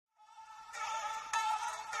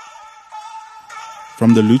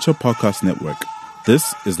From the Lucha Podcast Network,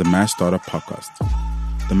 this is the Mass Startup Podcast.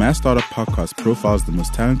 The Mass Startup Podcast profiles the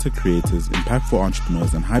most talented creators, impactful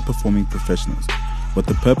entrepreneurs, and high-performing professionals with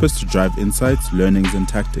the purpose to drive insights, learnings, and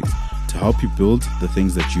tactics to help you build the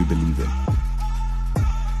things that you believe in.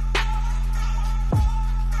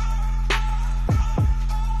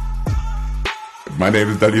 My name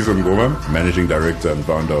is Daliso Ngoma, Managing Director and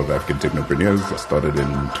Founder of African Technopreneurs. I started in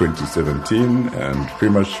 2017 and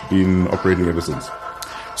pretty much been operating ever since.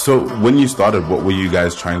 So when you started, what were you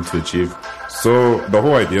guys trying to achieve? So the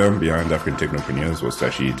whole idea behind African Technopreneurs was to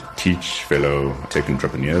actually teach fellow tech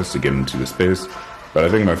entrepreneurs to get into the space. But I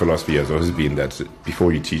think my philosophy has always been that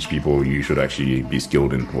before you teach people, you should actually be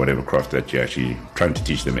skilled in whatever craft that you're actually trying to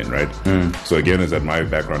teach them in, right? So again, is that my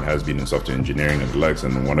background has been in software engineering and the likes,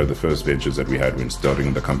 and one of the first ventures that we had when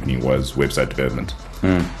starting the company was website development.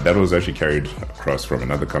 That was actually carried across from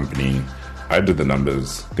another company. I did the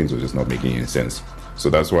numbers, things were just not making any sense. So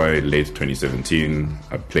that's why late 2017,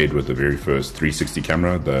 I played with the very first 360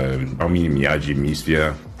 camera, the Xiaomi Miyagi Mi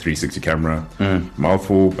Sphere 360 camera.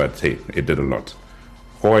 Mouthful, but hey, it did a lot.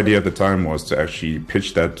 Whole idea at the time was to actually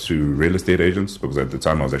pitch that to real estate agents, because at the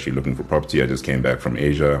time I was actually looking for property. I just came back from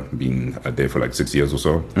Asia, been there for like 6 years or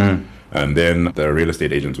so. And then the real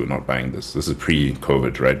estate agents were not buying this. This is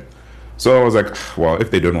pre-COVID, right? So I was like, well, if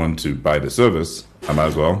they don't want to buy the service, I might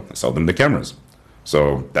as well sell them the cameras.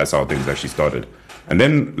 So that's how things actually started. And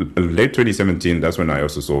then late 2017, that's when I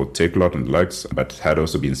also saw Takelot and the likes, but had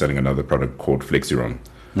also been selling another product called FlexiRoam.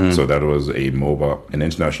 So that was an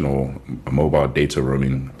international mobile data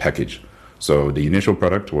roaming package. So the initial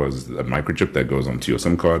product was a microchip that goes onto your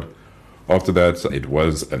SIM card. After that, it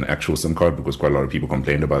was an actual SIM card because quite a lot of people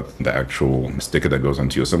complained about the actual sticker that goes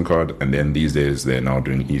onto your SIM card. And then these days, they're now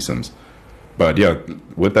doing eSIMs. But yeah,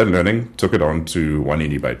 with that learning, took it on to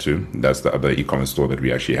 180x2. That's the other e-commerce store that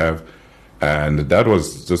we actually have. And that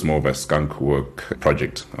was just more of a skunk work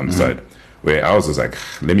project on the side, where I was just like,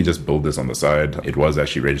 let me just build this on the side. It was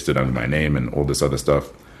actually registered under my name and all this other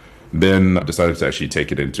stuff. Then I decided to actually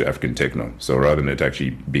take it into African Techno. So rather than it actually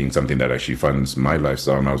being something that actually funds my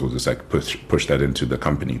lifestyle, I might as well just like push that into the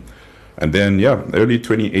company. And then, yeah, early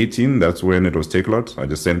 2018, that's when it was Takelot. I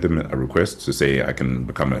just sent them a request to say, can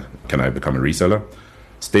I become a reseller?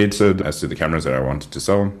 Stated as to the cameras that I wanted to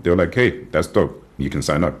sell. They were like, hey, that's dope. You can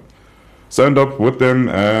sign up. Signed up with them,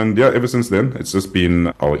 and yeah, ever since then, it's just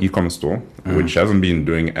been our e-commerce store, which hasn't been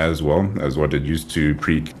doing as well as what it used to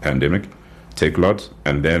pre-pandemic. Takelot,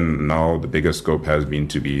 and then now the bigger scope has been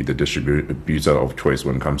to be the distributor of choice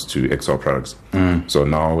when it comes to XR products. So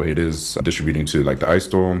now it is distributing to like the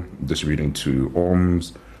iStore, distributing to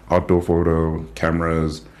ORMs, outdoor photo,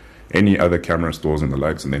 cameras, any other camera stores and the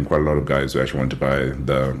likes, and then quite a lot of guys who actually want to buy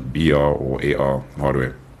the BR or AR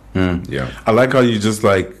hardware. Yeah, I like how you just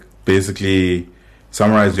like basically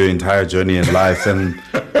summarize your entire journey in life and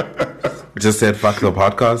just said fuck the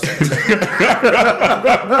podcast.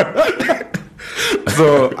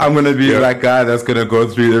 So I'm gonna be that guy that's gonna go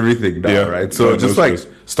through everything now, right? So just like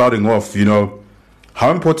starting off,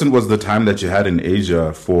 how important was the time that you had in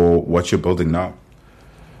Asia for what you're building now?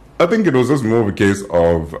 I think it was just more of a case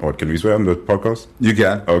of, can we swear on the podcast? You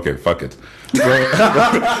can. Okay, fuck it. So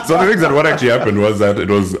the thing that what actually happened was that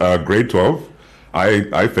it was grade 12.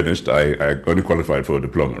 I finished, I only qualified for a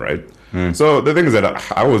diploma, right? So the thing is that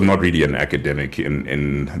I was not really an academic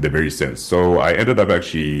in the very sense. So I ended up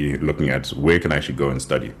actually looking at where can I actually go and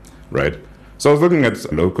study, right? So I was looking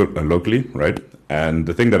at locally, right? And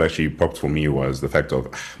the thing that actually popped for me was the fact of,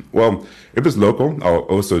 well, if it's local, I'll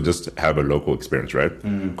also just have a local experience, right?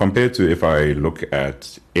 Compared to if I look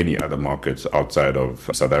at any other markets outside of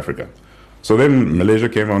South Africa. So then Malaysia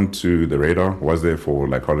came onto the radar, was there for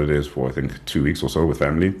like holidays for I think 2 weeks or so with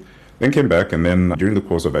family. Then came back, and then during the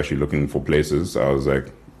course of actually looking for places, I was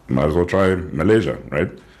like, might as well try Malaysia, right?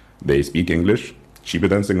 They speak English, cheaper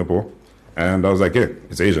than Singapore. And I was like, yeah,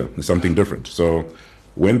 it's Asia, it's something different. So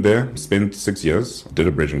went there, spent 6 years, did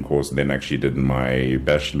a bridging course, then actually did my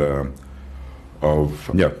Bachelor of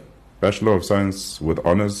Science with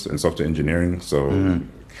honors in software engineering. So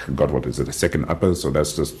got a second upper, so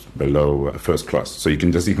that's just below first class. So you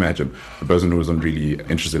can just imagine a person who wasn't really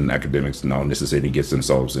interested in academics now necessarily gets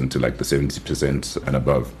themselves into like the 70% and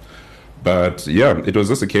above. But yeah, it was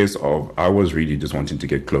just a case of I was really just wanting to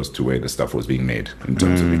get close to where the stuff was being made in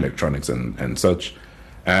terms of electronics and such.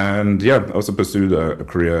 And yeah, I also pursued a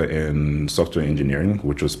career in software engineering,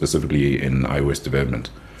 which was specifically in iOS development.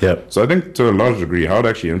 So I think to a large degree, how it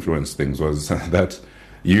actually influenced things was that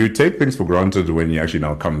you take things for granted when you actually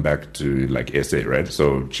now come back to like SA, right?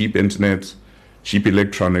 So cheap internet, cheap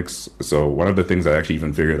electronics. So one of the things I actually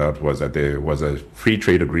even figured out was that there was a free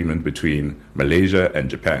trade agreement between Malaysia and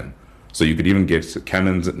Japan. So you could even get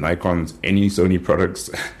Canons, Nikons, any Sony products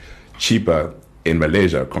cheaper in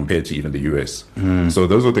Malaysia compared to even the US. So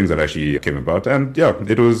those were things that actually came about. And yeah,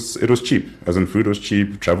 it was cheap. As in, food was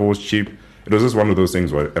cheap, travel was cheap. It was just one of those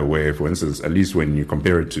things where, for instance, at least when you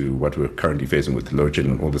compare it to what we're currently facing with load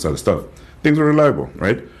shedding and all this other stuff, things were reliable,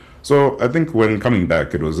 right? So I think when coming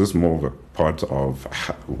back, it was just more of a part of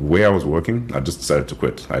where I was working. I just decided to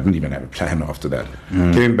quit. I didn't even have a plan after that.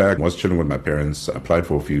 Came back, was chilling with my parents, applied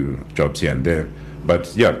for a few jobs here and there.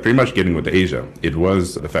 But yeah, pretty much getting with Asia, it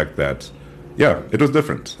was the fact that, yeah, it was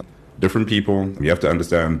different. Different people. You have to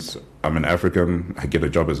understand, I'm an African. I get a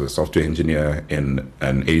job as a software engineer in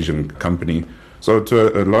an Asian company. So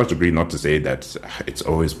to a large degree, not to say that it's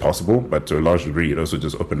always possible, but to a large degree, it also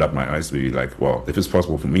just opened up my eyes to be like, well, if it's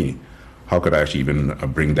possible for me, how could I actually even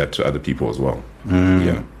bring that to other people as well?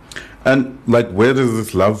 Yeah. And like, where does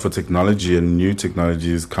this love for technology and new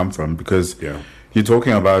technologies come from? Because you're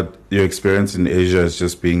talking about your experience in Asia as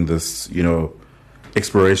just being this,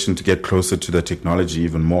 exploration to get closer to the technology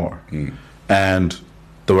even more. And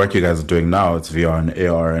the work you guys are doing now, it's VR and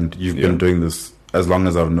AR, and you've been doing this as long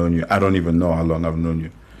as I've known you. I don't even know how long I've known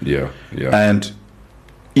you. Yeah. And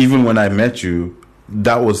even when I met you,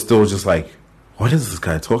 that was still just like, what is this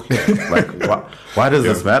guy talking about? Like, why does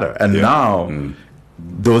this matter? And now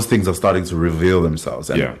those things are starting to reveal themselves.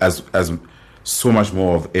 And as so much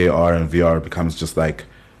more of AR and VR becomes just like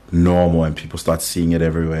normal and people start seeing it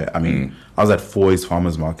everywhere. I mean, I was at Foy's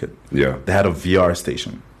Farmers Market. Yeah. They had a VR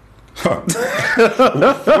station.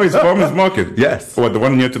 Foy's Farmers Market? Yes. What, the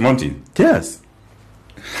one near to Monty? Yes.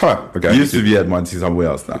 Okay. Used to be at Monty somewhere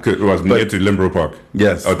else now. Okay, it was near to Limbro Park.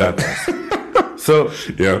 Yes. Oh, that. So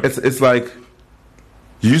it's like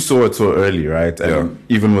you saw it so early, right? And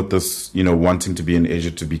even with this, wanting to be in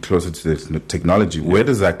Asia to be closer to the technology, where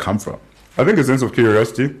does that come from? I think a sense of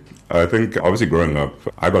curiosity. I think obviously growing up,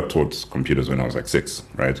 I got taught computers when I was like 6,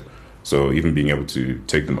 right? So even being able to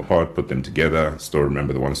take them apart, put them together, still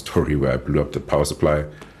remember the one story where I blew up the power supply.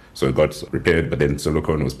 So it got repaired, but then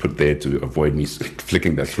silicone was put there to avoid me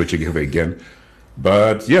flicking that switching ever again.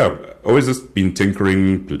 But yeah, always just been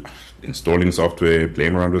tinkering, installing software,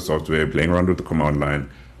 playing around with the command line.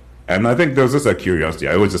 And I think there was just a curiosity.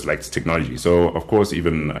 I always just liked technology. So of course,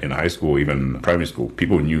 even in high school, even primary school,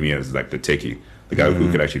 people knew me as like the techie, the guy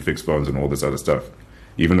who could actually fix phones and all this other stuff.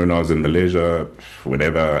 Even when I was in Malaysia,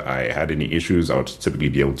 whenever I had any issues, I would typically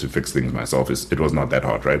be able to fix things myself. It was not that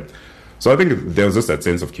hard, right? So I think there was just that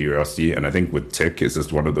sense of curiosity. And I think with tech, it's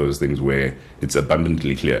just one of those things where it's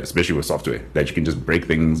abundantly clear, especially with software, that you can just break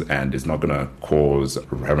things and it's not going to cause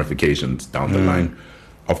ramifications down the line.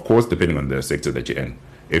 Of course, depending on the sector that you're in.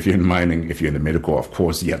 If you're in mining, if you're in the medical, of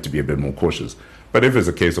course, you have to be a bit more cautious. But if it's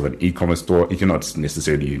a case of an e-commerce store, you're not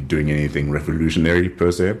necessarily doing anything revolutionary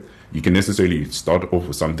per se. You can necessarily start off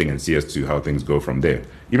with something and see as to how things go from there,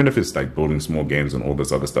 even if it's like building small games and all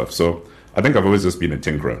this other stuff. So I think I've always just been a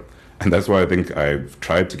tinkerer. And that's why I think I've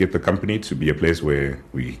tried to get the company to be a place where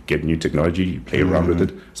we get new technology, you play around with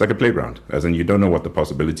it. It's like a playground, as in you don't know what the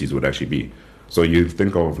possibilities would actually be. So you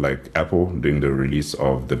think of like Apple doing the release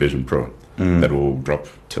of the Vision Pro that will drop,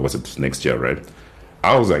 next year, right?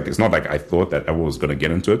 I was like, it's not like I thought that Apple was going to get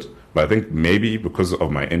into it, but I think maybe because of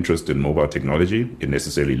my interest in mobile technology, it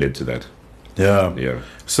necessarily led to that. Yeah.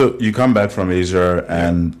 So you come back from Asia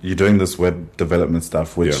and you're doing this web development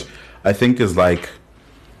stuff, which I think is like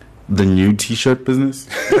the new T-shirt business.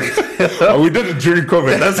 We did it during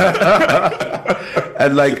COVID.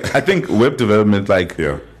 And like, I think web development,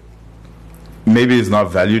 maybe it's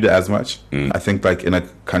not valued as much. I think like in a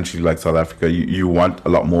country like South Africa, you want a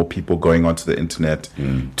lot more people going onto the internet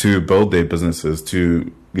to build their businesses,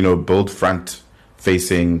 to, build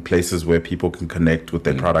front-facing places where people can connect with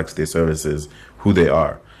their products, their services, who they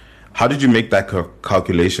are. How did you make that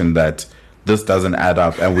calculation that this doesn't add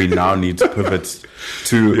up and we now need to pivot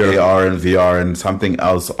to AR and VR and something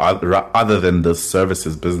else other than the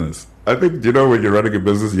services business? I think, when you're running a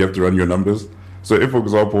business, you have to run your numbers. So if, for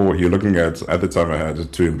example, you're looking at the time I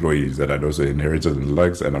had 2 employees that I'd also inherited and the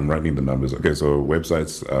likes, and I'm running the numbers. Okay, so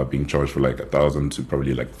websites are being charged for like 1,000 to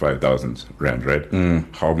probably like 5,000 rand, right?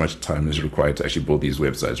 How much time is required to actually build these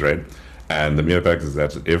websites, right? And the mere fact is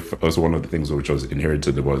that if also one of the things which was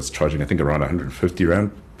inherited was charging, I think, around 150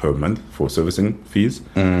 rand per month for servicing fees.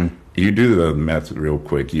 You do the math real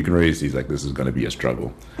quick, you can really see like this is going to be a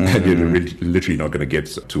struggle. And you're literally not going to get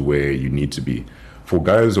to where you need to be. For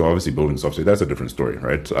guys who are obviously building software, that's a different story,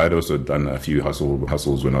 right? I'd also done a few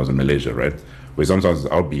hustles when I was in Malaysia, right? Where sometimes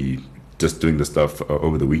I'll be just doing the stuff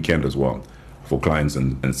over the weekend as well. for clients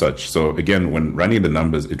and such. So again, when running the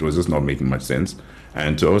numbers, it was just not making much sense.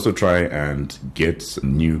 And to also try and get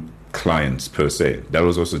new clients per se, that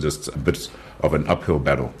was also just a bit of an uphill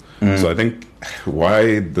battle. So I think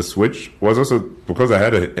why the switch was also because I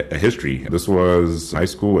had a history. This was high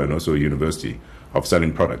school and also university of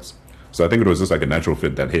selling products. So I think it was just like a natural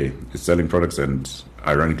fit that, hey, it's selling products and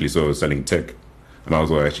ironically so selling tech. And I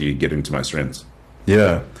was actually getting to my strengths.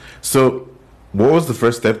 Yeah. So what was the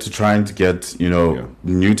first step to trying to get,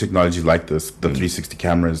 new technology like this, the 360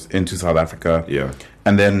 cameras into South Africa? Yeah.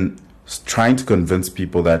 And then trying to convince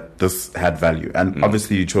people that this had value. And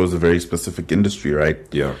obviously you chose a very specific industry, right?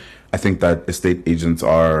 Yeah. I think that estate agents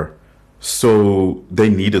they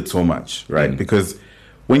need it so much, right? Because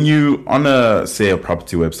when you on a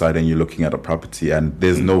property website and you're looking at a property and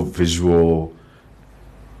there's no visual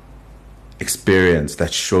experience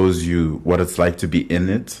that shows you what it's like to be in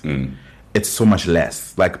it, it's so much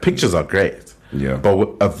less. Like pictures are great, but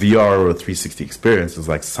a VR or a 360 experience is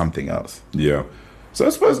like something else. Yeah. So I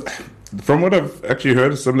suppose from what I've actually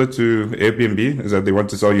heard, similar to Airbnb, is that they want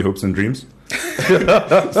to sell you hopes and dreams.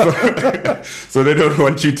 So they don't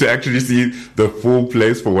want you to actually see the full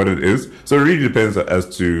place for what it is. So it really depends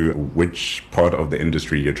as to which part of the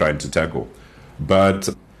industry you're trying to tackle. But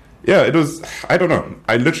yeah, it was, I don't know.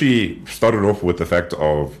 I literally started off with the fact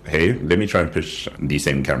of, hey, let me try and pitch these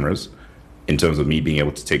same cameras in terms of me being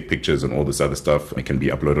able to take pictures and all this other stuff. It can be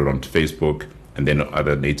uploaded onto Facebook and then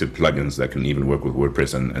other native plugins that can even work with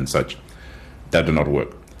WordPress and such. That did not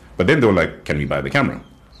work. But then they were like, can we buy the camera?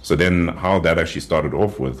 So then how that actually started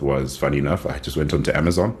off with was, funny enough, I just went onto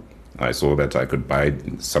Amazon. I saw that I could buy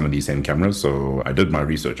some of these same cameras. So I did my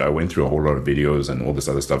research. I went through a whole lot of videos and all this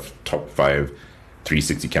other stuff, top 5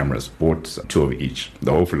 360 cameras, bought 2 of each.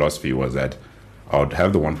 The whole philosophy was that I would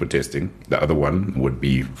have the one for testing, the other one would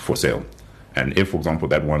be for sale. And if, for example,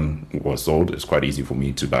 that one was sold, it's quite easy for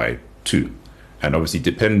me to buy 2. And obviously,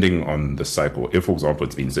 depending on the cycle, if, for example,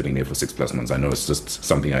 it's been sitting there for 6+ months, I know it's just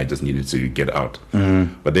something I just needed to get out.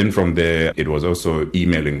 But then from there, it was also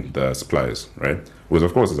emailing the suppliers, right? Because,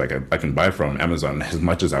 of course, it's like I can buy from Amazon as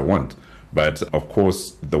much as I want. But, of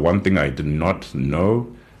course, the one thing I did not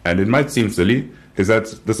know, and it might seem silly, is that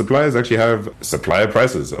the suppliers actually have supplier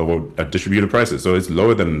prices or distributor prices. So it's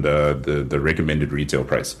lower than the recommended retail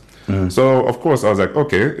price. So, of course, I was like,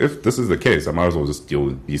 okay, if this is the case, I might as well just deal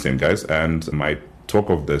with these same guys. And my talk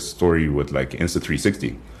of the story with like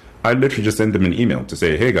Insta360, I literally just sent them an email to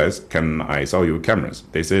say, hey, guys, can I sell you cameras?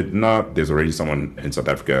 They said, no, there's already someone in South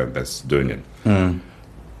Africa that's doing it.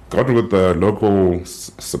 Got with the local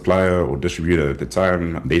supplier or distributor at the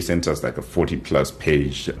time. They sent us like a 40+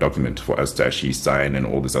 page document for us to actually sign and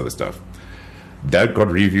all this other stuff. That got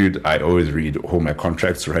reviewed. I always read all my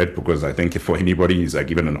contracts, right? Because I think for anybody who's like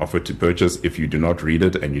given an offer to purchase, if you do not read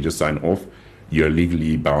it and you just sign off, you're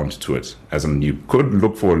legally bound to it. As in, you could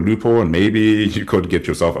look for a loophole and maybe you could get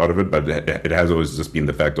yourself out of it, but it has always just been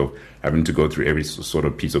the fact of having to go through every sort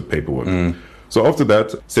of piece of paperwork. So after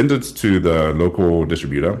that, sent it to the local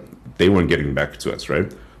distributor. They weren't getting back to us,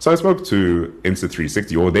 right? So I spoke to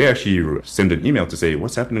Insta360, or they actually sent an email to say,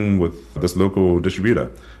 what's happening with this local distributor?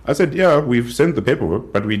 I said, yeah, we've sent the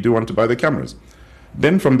paperwork, but we do want to buy the cameras.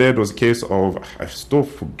 Then from there, it was a case of, I still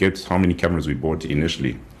forget how many cameras we bought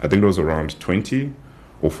initially. I think it was around 20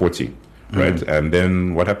 or 40, right? And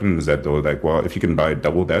then what happened is that they were like, well, if you can buy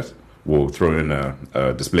double that, we'll throw in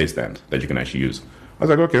a display stand that you can actually use. I was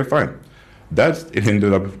like, okay, fine. That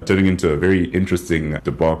ended up turning into a very interesting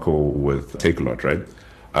debacle with Takealot, right?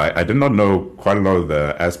 I did not know quite a lot of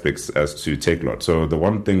the aspects as to Takealot. So the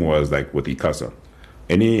one thing was like with ICASA,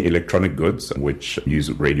 any electronic goods which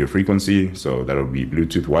use radio frequency, so that would be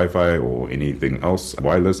Bluetooth, Wi-Fi, or anything else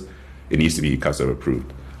wireless, it needs to be ICASA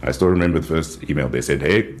approved. I still remember the first email. They said,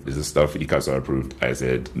 hey, is this stuff ICASA approved? I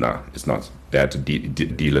said, no, it's not. They had to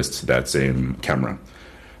delist that same camera.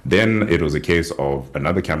 Then it was a case of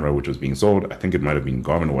another camera which was being sold. I think it might have been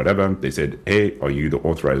Garmin or whatever. They said, hey, are you the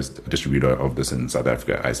authorized distributor of this in South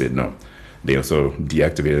Africa? I said, no. They also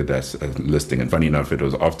deactivated that listing. And funny enough, it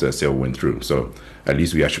was after a sale went through. So at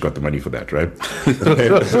least we actually got the money for that, right?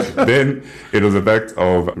 Then it was a fact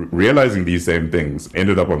of realizing these same things.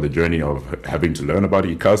 Ended up on the journey of having to learn about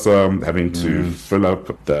ICASA, having to fill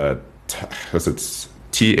up the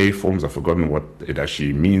TA forms. I've forgotten what it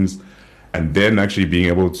actually means. And then actually being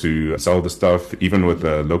able to sell the stuff, even with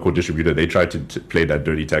the local distributor, they tried to play that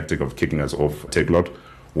dirty tactic of kicking us off Takealot,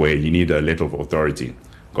 where you need a letter of authority.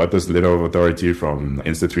 Got this letter of authority from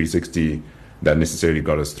Insta360 that necessarily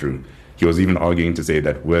got us through. he was even arguing to say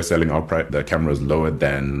that we're selling the cameras lower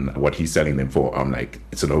than what he's selling them for. I'm like,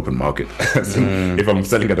 it's an open market. If I'm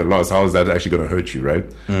selling at a loss, how is that actually going to hurt you, right?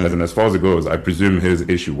 And as far as it goes, I presume his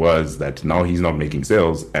issue was that now he's not making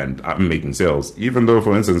sales and I'm making sales. Even though,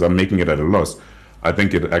 for instance, I'm making it at a loss, I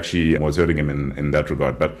think it actually was hurting him in that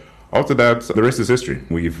regard. But after that, the rest is history.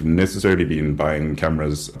 We've necessarily been buying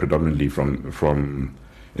cameras predominantly from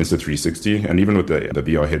Insta360, and even with the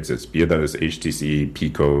VR headsets, be it that is HTC,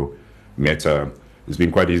 Pico, Meta, it's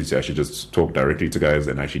been quite easy to actually just talk directly to guys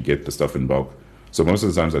and actually get the stuff in bulk. So most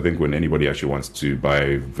of the times, I think when anybody actually wants to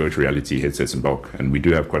buy virtual reality headsets in bulk, and we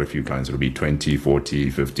do have quite a few clients, it'll be 20, 40,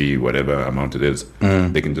 50, whatever amount it is,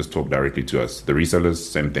 they can just talk directly to us. The resellers,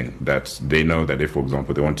 same thing, that they know that if, for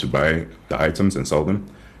example, they want to buy the items and sell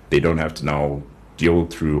them, they don't have to now deal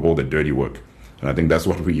through all the dirty work. And I think that's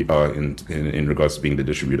what we are in regards to being the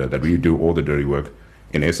distributor, that we do all the dirty work.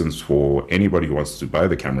 In essence, for anybody who wants to buy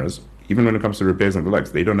the cameras, even when it comes to repairs and the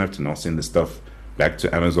likes, they don't have to now send the stuff back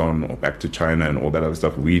to Amazon or back to China and all that other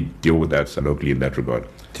stuff. We deal with that locally in that regard.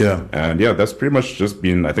 Yeah. And yeah, that's pretty much just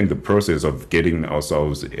been, I think, the process of getting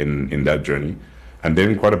ourselves in that journey. And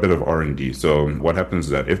then quite a bit of R&D. So what happens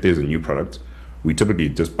is that if there's a new product, we typically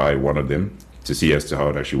just buy one of them to see as to how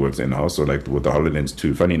it actually works in-house. So like with the HoloLens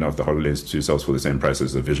 2, funny enough, the HoloLens 2 sells for the same price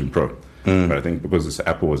as the Vision Pro. But I think because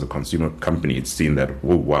Apple is a consumer company, it's seen that,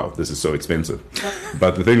 oh, wow, this is so expensive.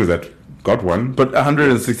 But the thing is that, got one. But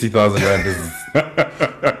 160,000 Rand is...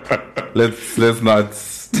 let's not...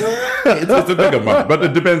 It's a big amount, but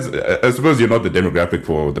it depends. I suppose you're not the demographic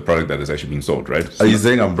for the product that is actually being sold, right? Are you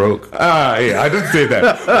saying I'm broke? Yeah, I didn't say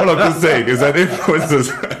that. All I'm just saying is that if, for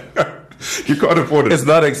instance... you can't afford it. It's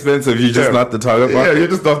not expensive. You're just not the target market. Yeah, you're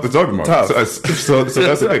just not the target market. So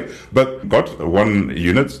that's the thing. But got one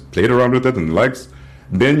unit, played around with it and likes.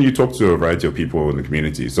 Then you talk to a variety of people in the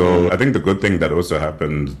community. So I think the good thing that also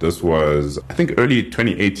happened, this was, I think early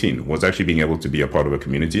 2018, was actually being able to be a part of a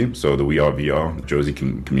community. So the We Are VR Josie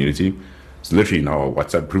community. It's literally now a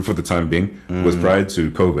WhatsApp group for the time being. Was prior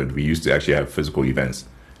to COVID, we used to actually have physical events.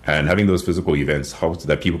 And having those physical events helped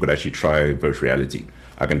that people could actually try virtual reality.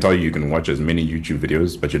 I can tell you can watch as many YouTube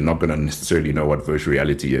videos, but you're not going to necessarily know what virtual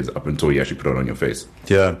reality is up until you actually put it on your face.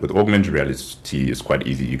 Yeah. With augmented reality, it's quite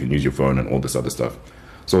easy. You can use your phone and all this other stuff.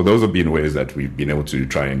 So those have been ways that we've been able to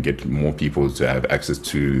try and get more people to have access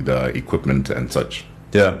to the equipment and such.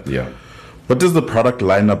 Yeah. Yeah. What does the product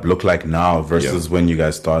lineup look like now versus when you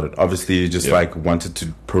guys started? Obviously, you just like wanted to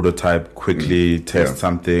prototype quickly, test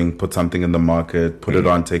something, put something in the market, put it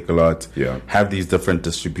on Take a Lot, have these different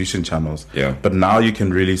distribution channels. Yeah. But now you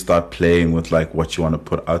can really start playing with like what you want to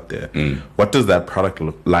put out there. What does that product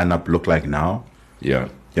lineup look like now? Yeah.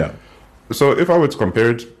 Yeah. So if I were to compare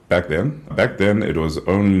it back then it was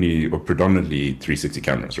only or predominantly 360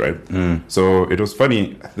 cameras, right? So it was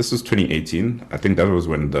funny. This was 2018. I think that was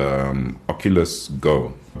when the Oculus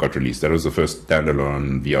Go got released. That was the first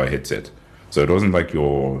standalone VR headset. So it wasn't like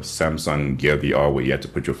your Samsung Gear VR where you had to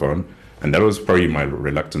put your phone. And that was probably my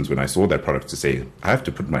reluctance when I saw that product to say, I have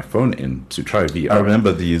to put my phone in to try VR. I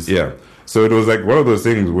remember these. Yeah. So it was like one of those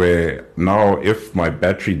things where now if my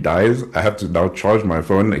battery dies, I have to now charge my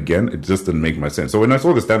phone again. It just didn't make much sense. So when I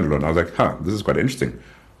saw the standalone, I was like, this is quite interesting.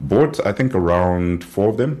 Bought, I think, around 4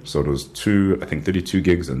 of them. So it was 2, I think 32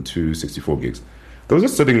 gigs and 2 64 gigs. They were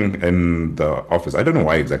just sitting in the office. I don't know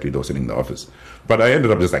why exactly they were sitting in the office. But I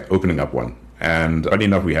ended up just like opening up one. And funny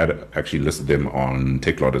enough, we had actually listed them on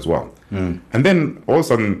Technopreneurs as well. And then all of a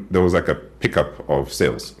sudden, there was like a pickup of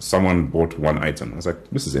sales. Someone bought one item. I was like,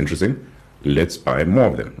 this is interesting. Let's buy more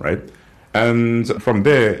of them, right? And from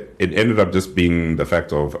there, it ended up just being the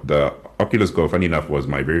fact of the Oculus Go, funny enough, was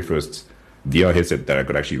my very first VR headset that I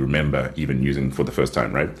could actually remember even using for the first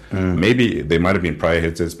time, right? Maybe they might have been prior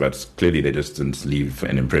headsets, but clearly they just didn't leave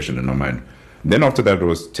an impression in my mind. Then after that, it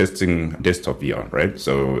was testing desktop VR, right?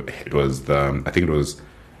 So it was I think it was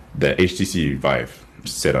the HTC Vive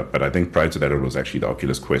setup, but I think prior to that, it was actually the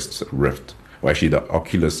Oculus Quest Rift, or actually the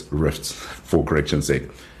Oculus Rift, for correction's sake.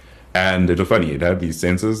 And it was funny, it had these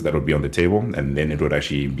sensors that would be on the table, and then it would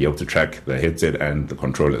actually be able to track the headset and the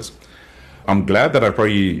controllers. I'm glad that I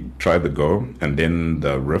probably tried the Go and then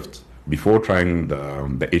the Rift before trying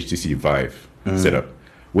the HTC Vive setup.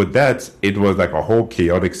 With that, it was like a whole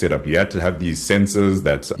chaotic setup. You had to have these sensors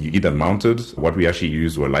that you either mounted. What we actually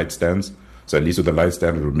used were light stands. So at least with the light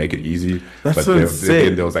stand, it would make it easy. That's so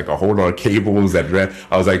insane. There was like a whole lot of cables that ran.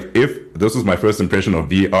 I was like, if this was my first impression of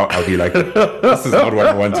VR, I'll be like, this is not what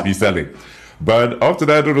I want to be selling. But after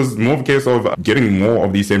that, it was more of a case of getting more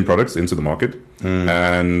of these same products into the market.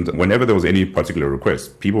 And whenever there was any particular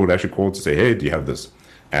request, people would actually call to say, hey, do you have this?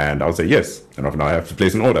 And I'll say yes. And now I have to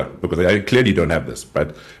place an order because I clearly don't have this.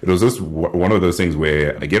 But it was just one of those things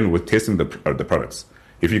where, again, with testing the products,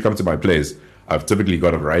 if you come to my place, I've typically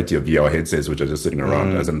got a variety of VR headsets which are just sitting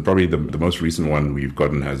around. As in probably the most recent one we've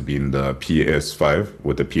gotten has been the PS5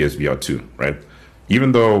 with the PSVR 2, right?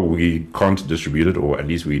 Even though we can't distribute it, or at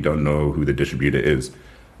least we don't know who the distributor is,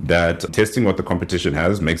 that testing what the competition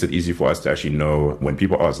has makes it easy for us to actually know when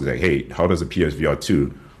people ask, like, hey, how does a PSVR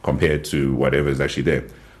 2 compare to whatever is actually there?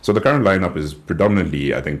 So the current lineup is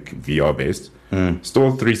predominantly, I think, VR based, still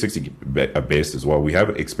 360 based as well. We have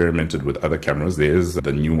experimented with other cameras. There's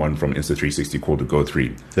the new one from Insta360 called the Go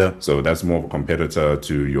 3. Yeah. So that's more of a competitor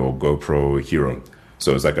to your GoPro Hero.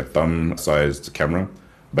 So it's like a thumb-sized camera,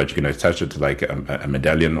 but you can attach it to like a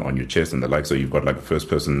medallion on your chest and the like. So you've got like a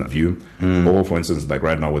first-person view. Or for instance, like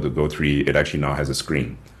right now with the Go 3, it actually now has a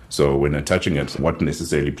screen. So when attaching it, what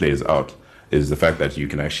necessarily plays out is the fact that you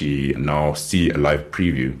can actually now see a live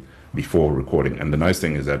preview before recording. And the nice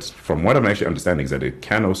thing is that from what I'm actually understanding is that it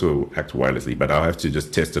can also act wirelessly, but I'll have to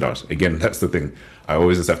just test it out. Again, that's the thing. I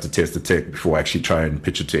always just have to test the tech before I actually try and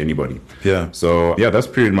pitch it to anybody. Yeah. So yeah, that's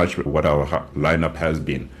pretty much what our lineup has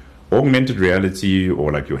been. Augmented reality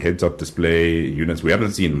or like your heads-up display units, we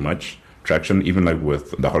haven't seen much traction, even like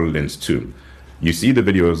with the HoloLens 2. You see the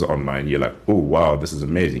videos online, you're like, oh, wow, this is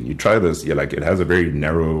amazing. You try this, you're like, it has a very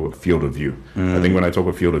narrow field of view. I think when I talk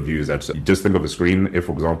of field of view is that you just think of a screen. If,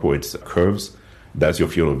 for example, it's curves, that's your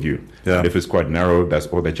field of view. Yeah. If it's quite narrow, that's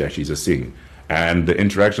all that you're actually just seeing. And the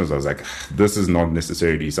interactions, I was like, this is not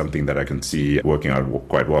necessarily something that I can see working out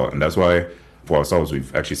quite well. And that's why for ourselves,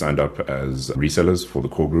 we've actually signed up as resellers for the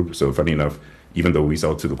core group. So funny enough, even though we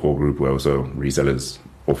sell to the core group, we're also resellers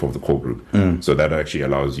off of the core group. So that actually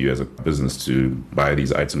allows you as a business to buy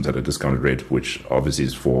these items at a discounted rate, which obviously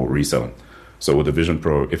is for resale. So with the Vision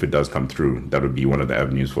Pro, if it does come through, that would be one of the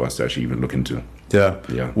avenues for us to actually even look into. Yeah.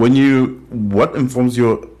 What informs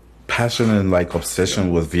your passion and like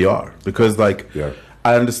obsession with VR? Because like,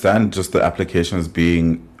 I understand just the applications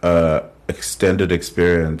being extended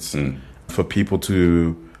experience for people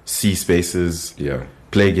to see spaces,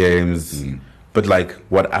 play games. But like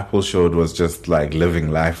what Apple showed was just like living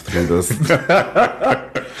life through this.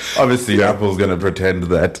 Obviously, Apple's going to pretend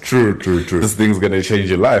that True. this thing's going to change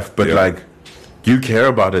your life. But like you care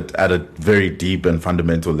about it at a very deep and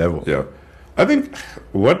fundamental level. Yeah. I think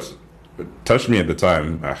what touched me at the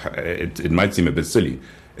time, it might seem a bit silly,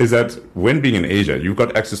 is that when being in Asia, you've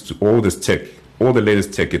got access to all this tech, all the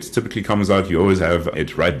latest tech. It typically comes out. You always have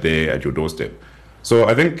it right there at your doorstep. So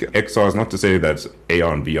I think XR is not to say that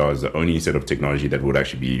AR and VR is the only set of technology that would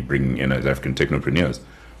actually be bringing in as African technopreneurs.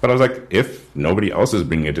 But I was like, if nobody else is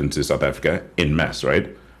bringing it into South Africa in mass,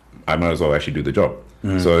 right, I might as well actually do the job.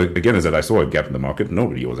 So again, is that I saw a gap in the market.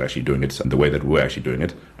 Nobody was actually doing it the way that we're actually doing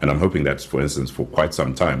it. And I'm hoping that, for instance, for quite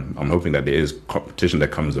some time, I'm hoping that there is competition that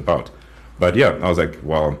comes about. But yeah, I was like,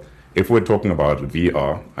 well, if we're talking about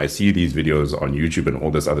VR, I see these videos on YouTube and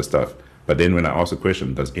all this other stuff. But then when I ask the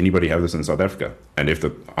question, does anybody have this in South Africa? And if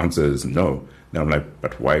the answer is no, then I'm like,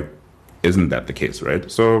 but why isn't that the case, right?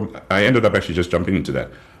 So I ended up actually just jumping into that.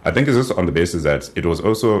 I think it's just on the basis that it was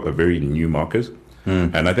also a very new market.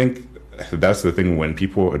 And I think that's the thing when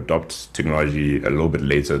people adopt technology a little bit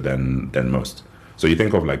later than most. So you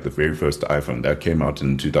think of like the very first iPhone that came out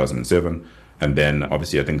in 2007. And then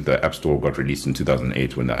obviously I think the App Store got released in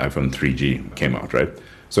 2008 when the iPhone 3G came out, right?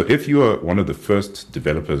 So if you are one of the first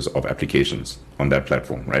developers of applications on that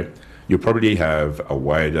platform, right, you probably have a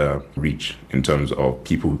wider reach in terms of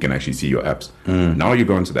people who can actually see your apps. Now you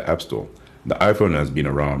go into the App Store. The iPhone has been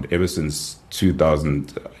around ever since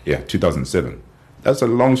 2007. That's a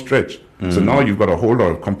long stretch. So now you've got a whole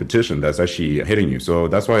lot of competition that's actually hitting you. So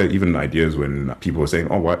that's why even ideas when people are saying,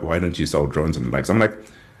 oh, why don't you sell drones and the likes? I'm like,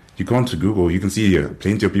 you go onto Google, you can see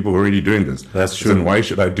plenty of people already doing this. That's true. Then why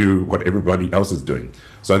should I do what everybody else is doing?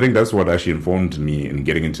 So I think that's what actually informed me in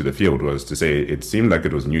getting into the field, was to say it seemed like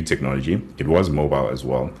it was new technology. It was mobile as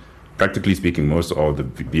well. Practically speaking, most of the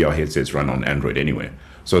VR headsets run on Android anyway.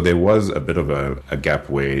 So there was a bit of a gap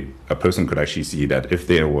where a person could actually see that if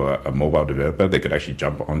they were a mobile developer, they could actually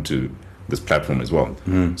jump onto this platform as well.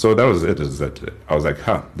 So that was it, is that I was like,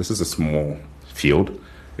 this is a small field.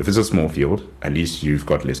 If it's a small field, at least you've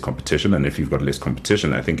got less competition. And if you've got less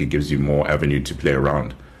competition, I think it gives you more avenue to play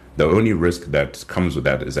around. The only risk that comes with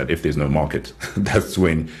that is that if there's no market, that's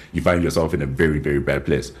when you find yourself in a very, very bad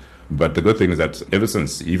place. But the good thing is that ever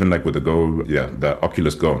since, even like with the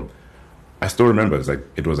Oculus Go, I still remember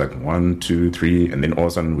it was like 1, 2, 3, and then all of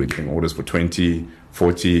a sudden we're getting orders for 20,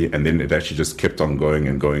 40, and then it actually just kept on going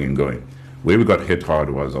and going and going. Where we got hit hard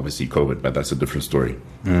was obviously COVID, but that's a different story.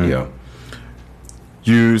 Yeah.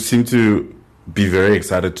 You seem to be very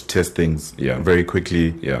excited to test things very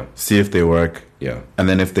quickly, see if they work, and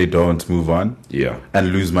then if they don't, move on,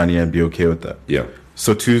 and lose money and be okay with that.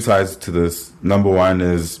 So two sides to this. Number one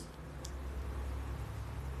is,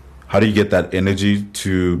 how do you get that energy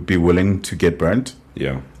to be willing to get burnt?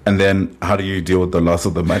 And then how do you deal with the loss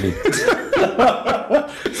of the money?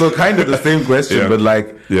 So kind of the same question, but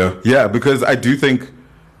like, because I do think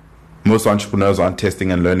most entrepreneurs aren't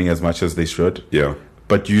testing and learning as much as they should.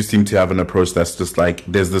 But you seem to have an approach that's just like,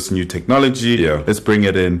 there's this new technology, let's bring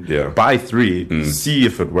it in, buy 3, see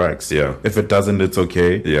if it works. If it doesn't, it's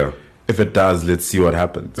okay. If it does, let's see what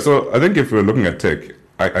happens. So I think if we're looking at tech,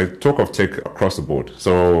 I talk of tech across the board.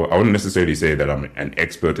 So I wouldn't necessarily say that I'm an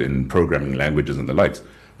expert in programming languages and the likes.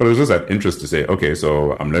 But it was just that interest to say, okay,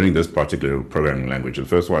 so I'm learning this particular programming language. The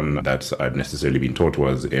first one that I'd necessarily been taught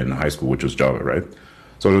was in high school, which was Java, right?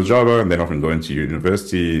 So it was Java, and then often going to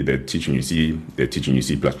university, they're teaching you C, they're teaching you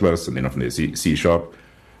C++, and then often they're C Sharp.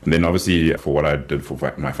 And then obviously for what I did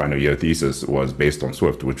for my final year thesis was based on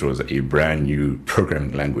Swift, which was a brand new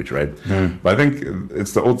programming language, right? But I think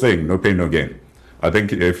it's the old saying, no pain, no gain. I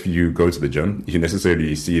think if you go to the gym, you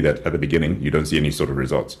necessarily see that at the beginning, you don't see any sort of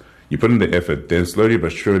results. You put in the effort, then slowly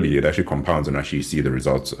but surely it actually compounds and actually see the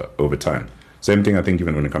results over time. Same thing, I think,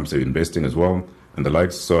 even when it comes to investing as well and the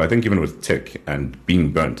likes. So I think even with tech and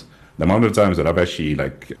being burnt, the amount of times that I've actually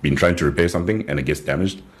been trying to repair something and it gets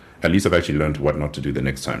damaged, at least I've actually learned what not to do the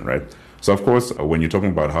next time, right? So of course, when you're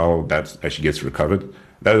talking about how that actually gets recovered,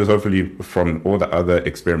 that is hopefully from all the other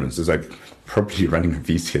experiments. It's like probably running a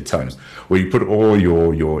VC at times where you put all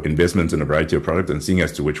your investments in a variety of products and seeing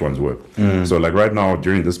as to which ones work. So like right now,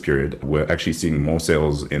 during this period, we're actually seeing more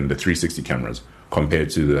sales in the 360 cameras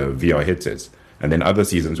compared to the VR headsets. And then other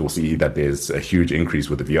seasons, we'll see that there's a huge increase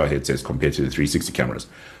with the VR headsets compared to the 360 cameras.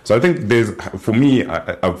 So I think for me,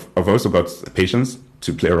 I've also got patience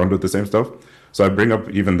to play around with the same stuff. So I bring up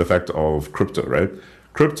even the fact of crypto, right?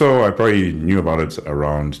 Crypto, I probably knew about it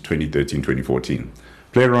around 2013, 2014.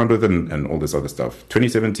 Played around with it and all this other stuff.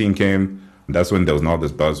 2017 came. That's when there was now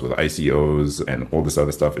this buzz with ICOs and all this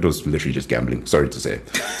other stuff. It was literally just gambling, sorry to say.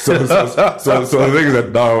 So the thing is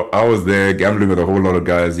that now I was there gambling with a whole lot of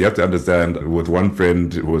guys. You have to understand, with one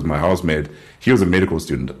friend who was my housemate, he was a medical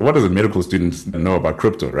student. What does a medical student know about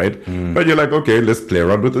crypto, right? But you're like, okay, let's play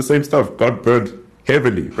around with the same stuff. Got burned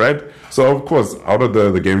heavily, right? So of course, out of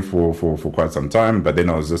the game for quite some time, but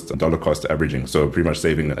then I was just dollar cost averaging. So pretty much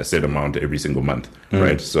saving a set amount every single month,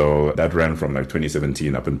 right? So that ran from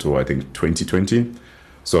 2017 up until I think 2020.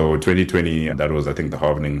 So 2020, that was I think the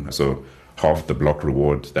halving. So half the block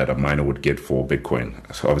reward that a miner would get for Bitcoin.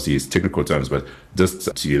 So obviously it's technical terms, but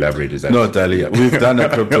just to elaborate is that... No, Dali, we've done a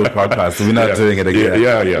crypto podcast, so we're not doing it again.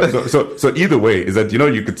 Yeah. So either way is that,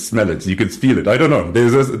 you could smell it, you could feel it. I don't know.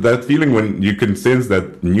 There's that feeling when you can sense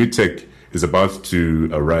that new tech is about to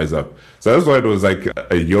rise up. So that's why it was like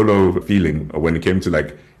a YOLO feeling when it came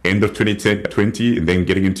to end of 2020 and then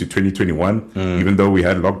getting into 2021, even though we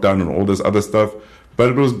had lockdown and all this other stuff. But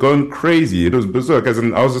it was going crazy. It was berserk. As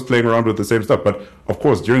in, I was just playing around with the same stuff. But of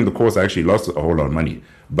course, during the course, I actually lost a whole lot of money.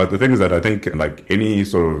 But the thing is that I think, any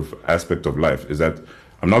sort of aspect of life, is that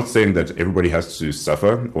I'm not saying that everybody has to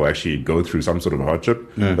suffer or actually go through some sort of hardship.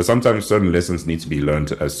 But sometimes certain lessons need to be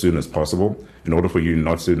learned as soon as possible in order for you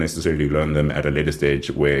not to necessarily learn them at a later stage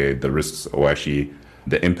where the risks or actually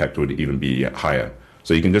the impact would even be higher.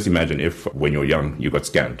 So you can just imagine if when you're young, you got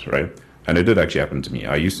scammed, right? And it did actually happen to me.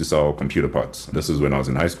 I used to sell computer parts. This is when I was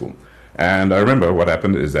in high school. And I remember what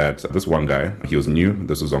happened is that this one guy, he was new.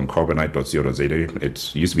 This was on carbonite.co.za.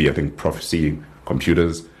 It used to be, I think, Prophecy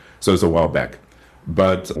Computers. So it's a while back.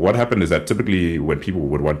 But what happened is that typically when people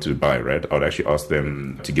would want to buy, right, I would actually ask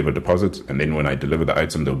them to give a deposit. And then when I deliver the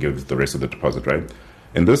item, they'll give the rest of the deposit, right?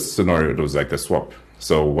 In this scenario, it was like a swap.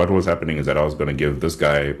 So what was happening is that I was going to give this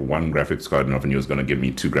guy one graphics card and often he was going to give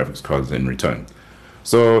me 2 graphics cards in return.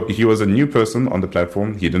 So he was a new person on the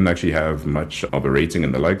platform. He didn't actually have much of a rating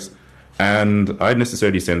and the likes. And I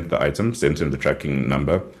necessarily sent the item, sent him the tracking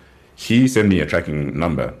number. He sent me a tracking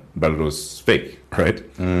number, but it was fake, right?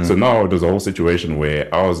 So now there's a whole situation where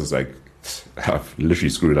I was just like, I've literally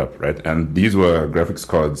screwed up, right? And these were graphics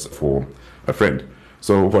cards for a friend.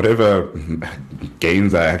 So whatever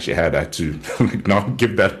gains I actually had, I had to now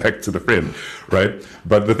give that back to the friend, right?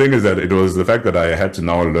 But the thing is that it was the fact that I had to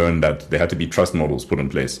now learn that there had to be trust models put in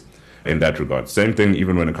place in that regard. Same thing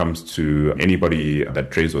even when it comes to anybody that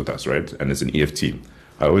trades with us, right? And it's an EFT.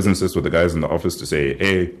 I always insist with the guys in the office to say,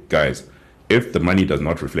 hey, guys, if the money does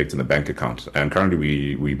not reflect in the bank account, and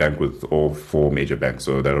currently we bank with all 4 major banks,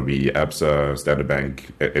 so that'll be ABSA, Standard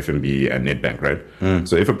Bank, FNB, and Nedbank, right?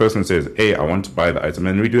 So if a person says, hey, I want to buy the item,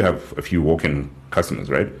 and we do have a few walk-in customers,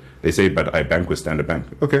 right? They say, but I bank with Standard Bank.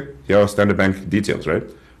 Okay, here are Standard Bank details, right?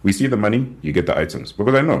 We see the money, you get the items.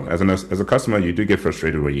 Because I know, as a customer, you do get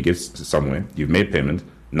frustrated when you get somewhere, you've made payment,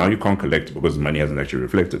 now you can't collect because the money hasn't actually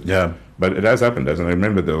reflected. Yeah. But it has happened. As I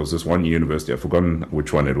remember, there was this one university, I've forgotten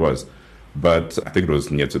which one it was, but I think it was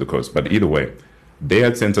near to the coast. But either way, they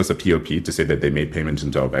had sent us a POP to say that they made payment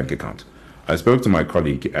into our bank account. I spoke to my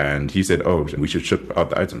colleague and he said, oh, we should ship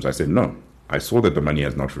out the items. I said, no, I saw that the money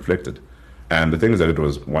has not reflected. And the thing is that it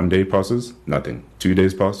was 1 day passes, nothing. 2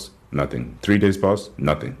 days pass, nothing. 3 days pass,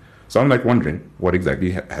 nothing. So I'm like wondering what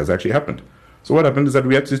exactly has actually happened. So what happened is that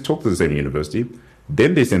we had to talk to the same university.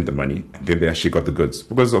 Then they sent the money, and then they actually got the goods.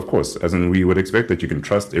 Because, of course, as in we would expect that you can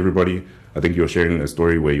trust everybody. I think you're sharing a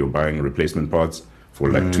story where you're buying replacement parts for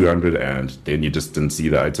like 200, and then you just didn't see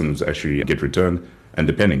the items actually get returned. And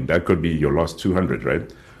depending, that could be your lost 200,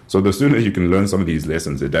 right? So the sooner you can learn some of these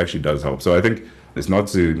lessons, it actually does help. So I think it's not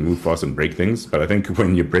to move fast and break things, but I think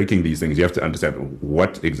when you're breaking these things, you have to understand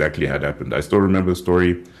what exactly had happened. I still remember the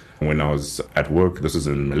story when I was at work. This is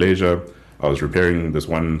in Malaysia. I was repairing this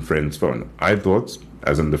one friend's phone. I thought,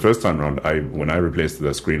 as in the first time around, when I replaced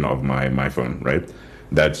the screen of my phone, right,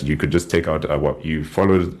 that you could just take out you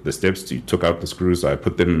followed the steps, you took out the screws, so I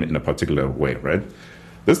put them in a particular way, right?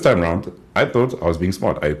 This time around, I thought I was being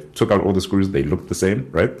smart. I took out all the screws, they looked the same,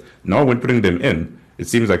 right? Now when putting them in, it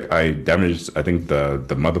seems like I damaged, I think, the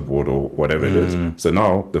motherboard or whatever it is. So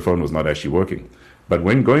now the phone was not actually working. But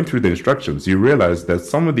when going through the instructions, you realize that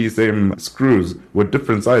some of these same screws were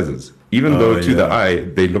different sizes, even though to the eye,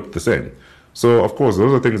 they looked the same. So, of course,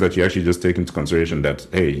 those are things that you actually just take into consideration that,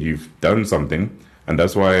 hey, you've done something. And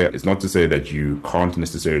that's why it's not to say that you can't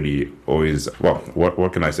necessarily always, well,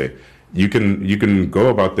 what can I say? You can go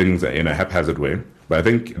about things in a haphazard way, but I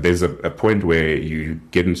think there's a point where you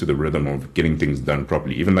get into the rhythm of getting things done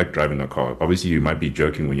properly, even like driving a car. Obviously, you might be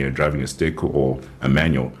jerking when you're driving a stick or a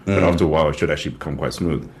manual, but after a while, it should actually become quite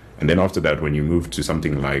smooth. And then after that, when you move to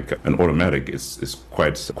something like an automatic, it's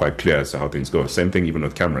quite clear as to how things go. Same thing even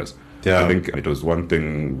with cameras. Yeah. I think it was one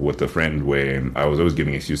thing with a friend where I was always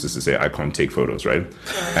giving excuses to say, I can't take photos, right?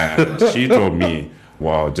 And she told me,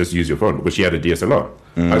 well, just use your phone, because she had a DSLR.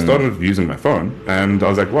 I started using my phone and I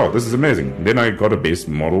was like, wow, this is amazing. Then I got a base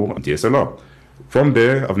model DSLR. From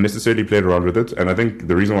there, I've necessarily played around with it. And I think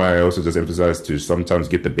the reason why I also just emphasize to sometimes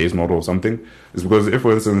get the base model or something is because if,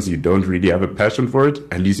 for instance, you don't really have a passion for it,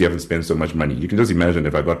 at least you haven't spent so much money. You can just imagine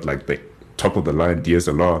if I got like the top of the line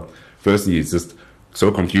DSLR, firstly, it's just so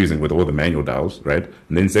confusing with all the manual dials, right?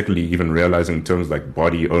 And then secondly, even realizing terms like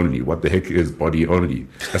body only. What the heck is body only?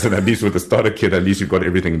 As in, at least with the starter kit, at least you've got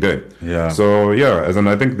everything there. Yeah. So yeah, as in,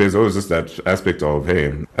 I think there's always just that aspect of,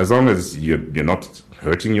 hey, as long as you're not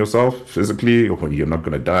hurting yourself physically or you're not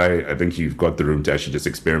going to die, I think you've got the room to actually just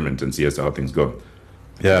experiment and see as to how things go.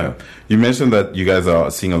 Yeah. You mentioned that you guys are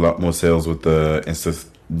seeing a lot more sales with the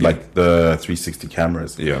the 360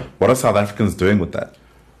 cameras. Yeah. What are South Africans doing with that?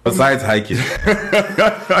 Besides hiking.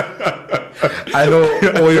 I know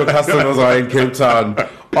all your customers are in Cape Town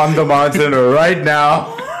on the mountain right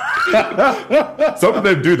now. Some of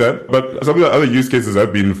them do that, but some of the other use cases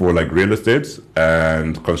have been for like real estate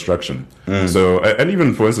and construction. So, and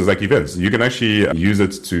even for instance, like events, you can actually use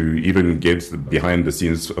it to even get behind the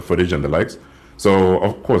scenes footage and the likes. So,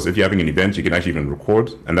 of course, if you're having an event, you can actually even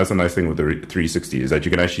record. And that's a nice thing with the 360 is that you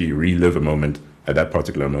can actually relive a moment at that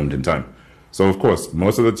particular moment in time. So, of course,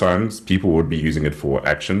 most of the times people would be using it for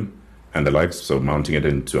action and the likes. So mounting it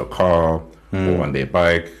into a car or on their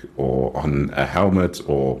bike or on a helmet,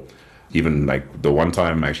 or even like the one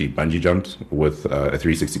time I actually bungee jumped with a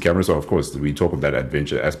 360 camera. So, of course, we talk of that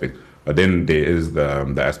adventure aspect. But then there is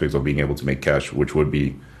the aspects of being able to make cash, which would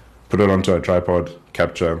be put it onto a tripod,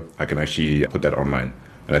 capture. I can actually put that online.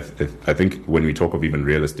 And I think when we talk of even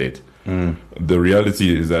real estate, the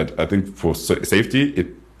reality is that I think for safety, it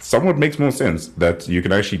somewhat makes more sense that you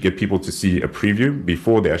can actually get people to see a preview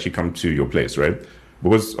before they actually come to your place, right?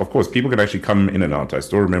 Because, of course, people can actually come in and out. I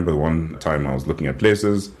still remember one time I was looking at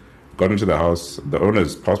places, got into the house, the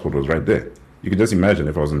owner's passport was right there. You can just imagine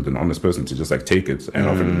if I wasn't an honest person to just like take it, and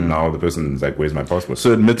often now the person's like, where's my passport?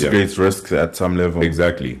 So it mitigates risks at some level.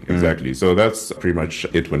 Exactly. So that's pretty much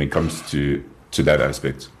it when it comes to that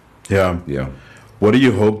aspect. Yeah. What do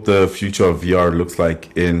you hope the future of VR looks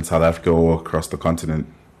like in South Africa or across the continent?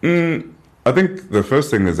 I think the first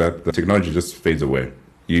thing is that the technology just fades away.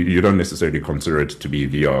 you don't necessarily consider it to be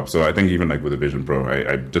VR. So I think even like with the Vision Pro,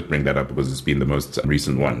 I just bring that up because it's been the most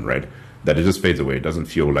recent one, right? That it just fades away. It doesn't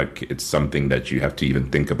feel like it's something that you have to even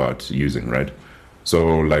think about using, right?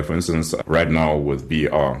 So like, for instance, right now with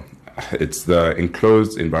VR, it's the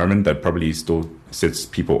enclosed environment that probably still sets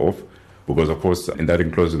people off. Because, of course, in that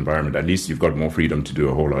enclosed environment, at least you've got more freedom to do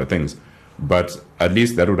a whole lot of things. But at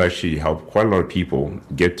least that would actually help quite a lot of people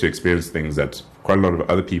get to experience things that quite a lot of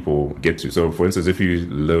other people get to. So, for instance, if you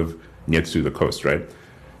live near to the coast, right,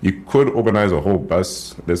 you could organize a whole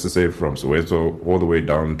bus, let's just say from Soweto all the way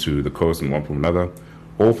down to the coast and one from another.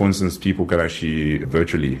 Or, for instance, people can actually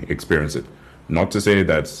virtually experience it. Not to say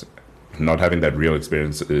that not having that real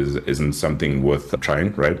experience isn't something worth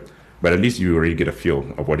trying, right? But at least you already get a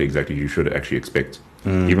feel of what exactly you should actually expect.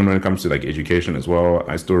 Even when it comes to like education as well,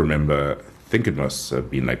 I still remember, I think it must have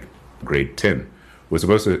been like grade 10. We're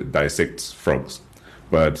supposed to dissect frogs.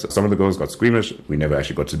 But some of the girls got squeamish. We never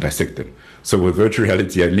actually got to dissect them. So with virtual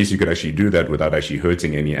reality, at least you could actually do that without actually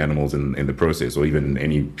hurting any animals in the process, or even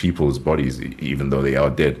any people's bodies, even though they are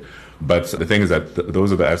dead. But the thing is that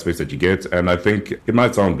those are the aspects that you get. And I think it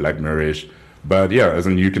might sound Black Mirror-ish, but yeah, as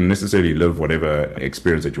in you can necessarily live whatever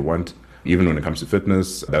experience that you want. Even when it comes to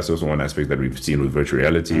fitness, that's also one aspect that we've seen with virtual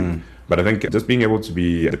reality. But I think just being able to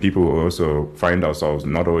be the people who also find ourselves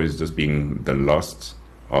not always just being the last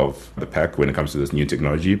of the pack when it comes to this new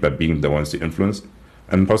technology, but being the ones to influence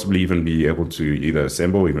and possibly even be able to either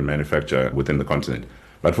assemble or even manufacture within the continent.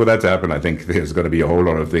 But for that to happen, I think there's got to be a whole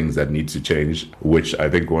lot of things that need to change, which I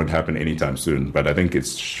think won't happen anytime soon. But I think it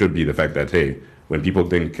should be the fact that, hey, when people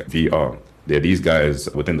think VR, there are these guys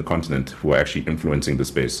within the continent who are actually influencing the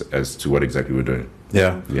space as to what exactly we're doing.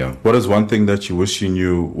 Yeah. What is one thing that you wish you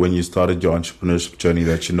knew when you started your entrepreneurship journey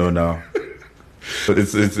that you know now?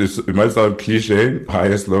 It might sound cliche.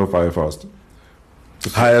 Highest low, fire fast.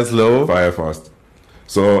 Highest low, fire fast.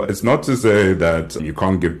 So it's not to say that you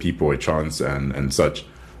can't give people a chance and such.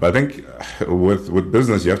 But I think with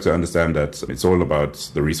business, you have to understand that it's all about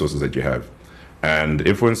the resources that you have. And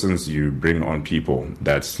if, for instance, you bring on people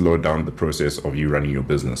that slow down the process of you running your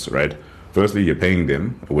business, right? Firstly, you're paying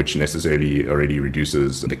them, which necessarily already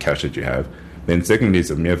reduces the cash that you have. Then secondly, it's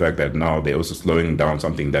a mere fact that now they're also slowing down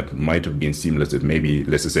something that might have been seamless if maybe,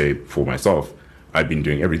 let's just say, for myself, I've been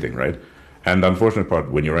doing everything, right? And the unfortunate part,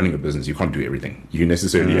 when you're running a business, you can't do everything. You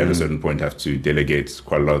necessarily, at a certain point, have to delegate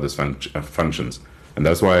quite a lot of these functions. And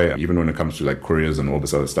that's why, even when it comes to like couriers and all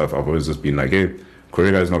this other stuff, I've always just been like, hey,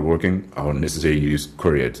 courier guy is not working, I'll necessarily use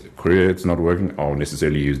courier. Courier it's not working, I'll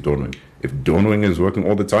necessarily use Dawnwing. If Dawnwing is working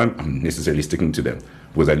all the time, I'm necessarily sticking to them,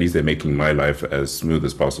 because at least they're making my life as smooth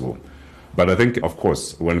as possible. But I think, of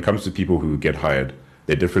course, when it comes to people who get hired,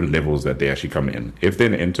 there are different levels that they actually come in. If they're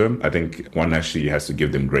an intern, I think one actually has to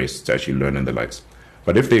give them grace to actually learn and the likes.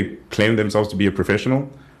 But if they claim themselves to be a professional,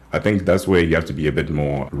 I think that's where you have to be a bit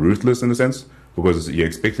more ruthless in a sense, because you're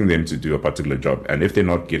expecting them to do a particular job. And if they're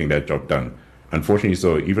not getting that job done, unfortunately,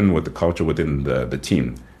 so even with the culture within the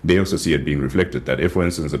team, they also see it being reflected that if, for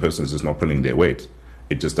instance, the person is just not pulling their weight,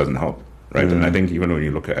 it just doesn't help, right? And I think even when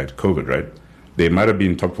you look at COVID, right, they might have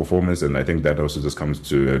been top performers, and I think that also just comes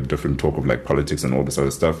to a different talk of like politics and all this other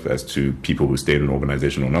stuff as to people who stay in an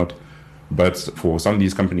organization or not. But for some of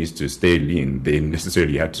these companies to stay lean, they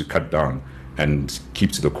necessarily had to cut down and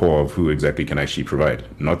keep to the core of who exactly can actually provide.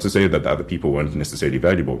 Not to say that the other people weren't necessarily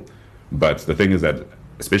valuable, but the thing is that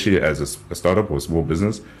especially as a startup or a small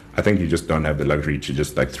business, I think you just don't have the luxury to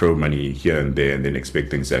just like throw money here and there and then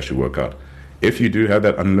expect things to actually work out. If you do have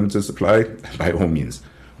that unlimited supply, by all means.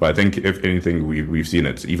 But I think if anything, we've seen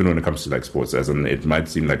it, even when it comes to like sports, as in it might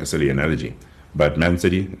seem like a silly analogy, but Man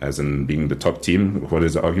City, as in being the top team, what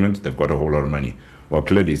is the argument? They've got a whole lot of money. Well,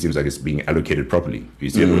 clearly it seems like it's being allocated properly. You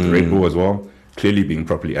see it with Red Bull as well, clearly being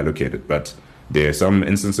properly allocated. But there are some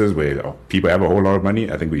instances where people have a whole lot of money.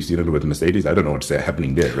 I think we've seen it with Mercedes. I don't know what's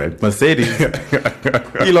happening there, right? Mercedes?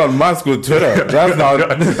 Elon Musk with Twitter. That's not...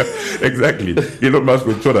 Exactly. Elon Musk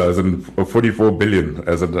with Twitter as in 44 billion.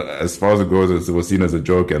 As far as it goes, it was seen as a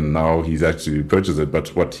joke, and now he's actually purchased it.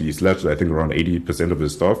 But what he slashed, I think, around 80% of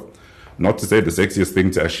his staff. Not to say the sexiest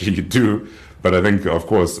thing to actually do, but I think, of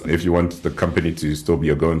course, if you want the company to still be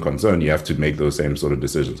a going concern, you have to make those same sort of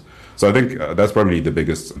decisions. So I think that's probably the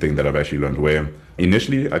biggest thing that I've actually learned, where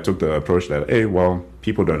initially I took the approach that, hey, well,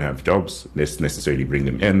 people don't have jobs. Let's necessarily bring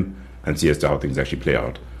them in and see as to how things actually play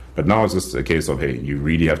out. But now it's just a case of, hey, you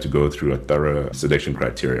really have to go through a thorough selection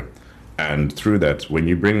criteria. And through that, when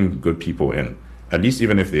you bring good people in, at least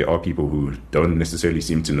even if there are people who don't necessarily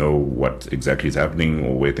seem to know what exactly is happening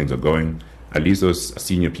or where things are going, at least those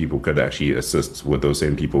senior people could actually assist with those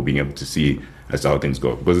same people being able to see as to how things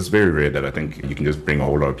go. Because it's very rare that I think you can just bring a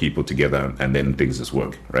whole lot of people together and then things just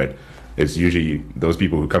work, right? It's usually those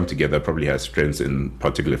people who come together probably have strengths in a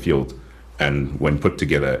particular field, and when put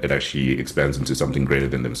together, it actually expands into something greater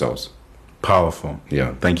than themselves. Powerful.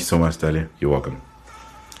 Yeah. Thank you so much, Dali. You're welcome.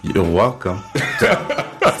 You're welcome.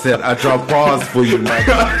 I said I draw pause for you, man.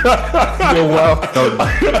 You're welcome.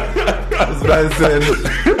 That's what I said.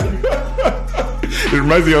 It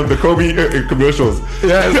reminds me of the Kobe commercials.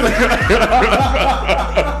 Yes.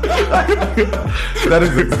 That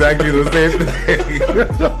is exactly the same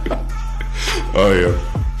thing. Oh, yeah.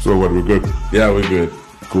 So what, we're good? Yeah, we're good.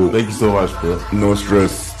 Cool. Thank you so much, bro. No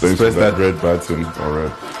stress. Thanks Press for that that red button. All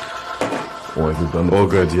right. Oh, is it done? All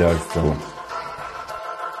good, yeah. It's done. Cool.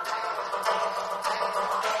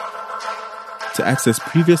 To access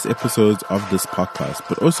previous episodes of this podcast,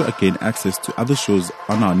 but also gain access to other shows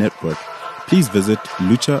on our network, please visit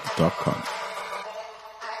lucha.com.